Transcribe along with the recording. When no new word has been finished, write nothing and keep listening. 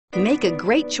Make a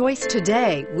great choice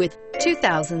today with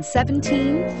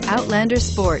 2017 Outlander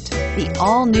Sport. The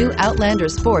all-new Outlander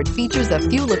Sport features a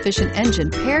fuel-efficient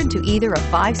engine paired to either a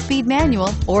 5-speed manual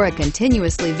or a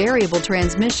continuously variable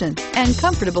transmission and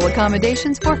comfortable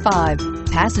accommodations for 5.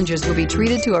 Passengers will be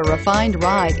treated to a refined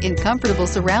ride in comfortable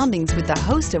surroundings with a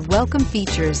host of welcome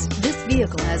features. This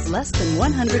vehicle has less than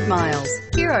 100 miles.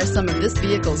 Here are some of this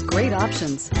vehicle's great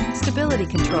options: stability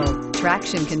control,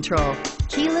 traction control,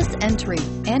 keyless entry,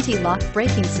 anti-lock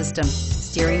braking system,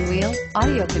 steering wheel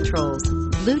audio controls,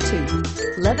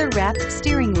 Bluetooth, leather-wrapped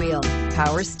steering wheel,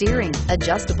 power steering,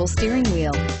 adjustable steering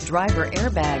wheel, driver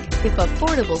airbag. If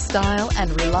affordable style and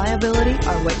reliability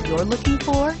are what you're looking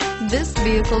for, this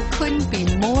vehicle couldn't be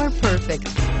more perfect.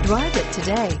 Drive it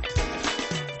today.